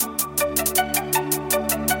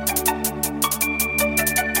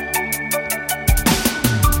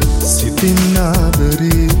සිතින්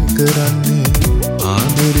ආදරේ කරන්නේ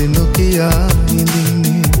ආදරේ නොකියා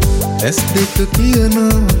ඉඳින්නේ ඇස් දෙක කියන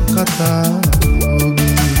කතා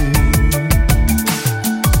ඔබේ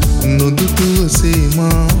නොදුටුවසේ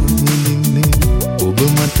මා ඉඳින්නේ ඔබ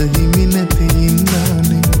මට හිමි නැති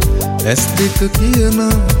ඉඳානේ ඇස් දෙක කියන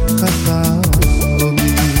කතා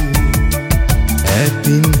ඔබේ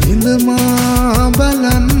ඇතින් හිඳමා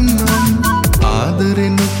බලන්නම්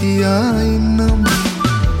ආදරේ නොකියා ඉන්නම්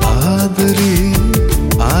ආදරේ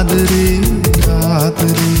ආදරේ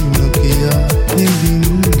ආදරේ නොකියා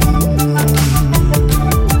ඉඳින්නම්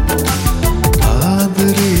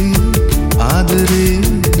ආදරේ ආදරේ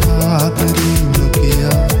ආදරේ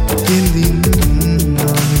නොකියා ඉඳින්නම්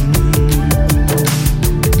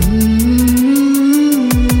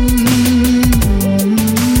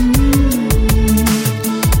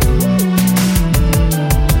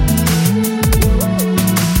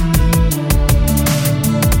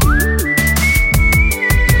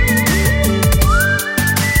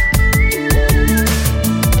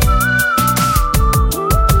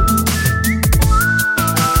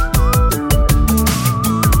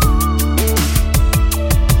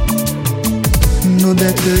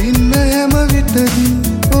නොදැක ඉන්න හැම විටදී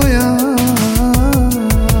ඔයා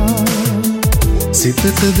සිතට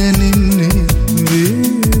දැනෙන්නේ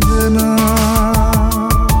වේදනා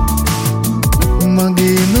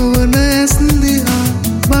මගේ නොවන ඇස් දිහා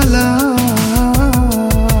බලා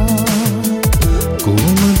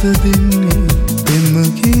කොහොමද දෙන්නේ දෙම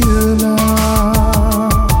කියලා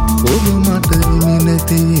ඔබ මට හිමි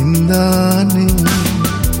නැති ඉඳානේ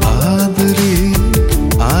ආදරේ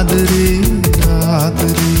ආදරේ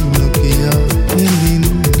ආදරේ නොකියා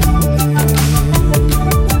ඉඳින්නේ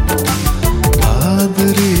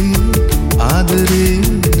ආදරේ ආදරේ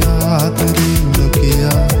ආදරේ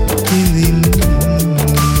නොකියා ඉඳින්නේ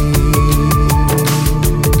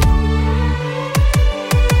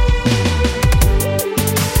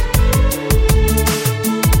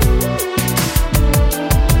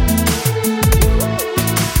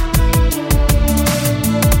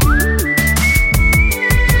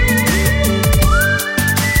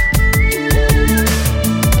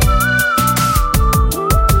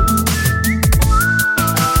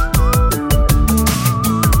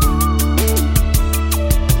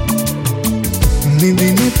නිදි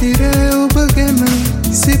නැතිර ඔබ ගැන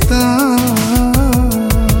සිතා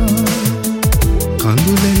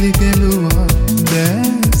කඳුලැලි ගැන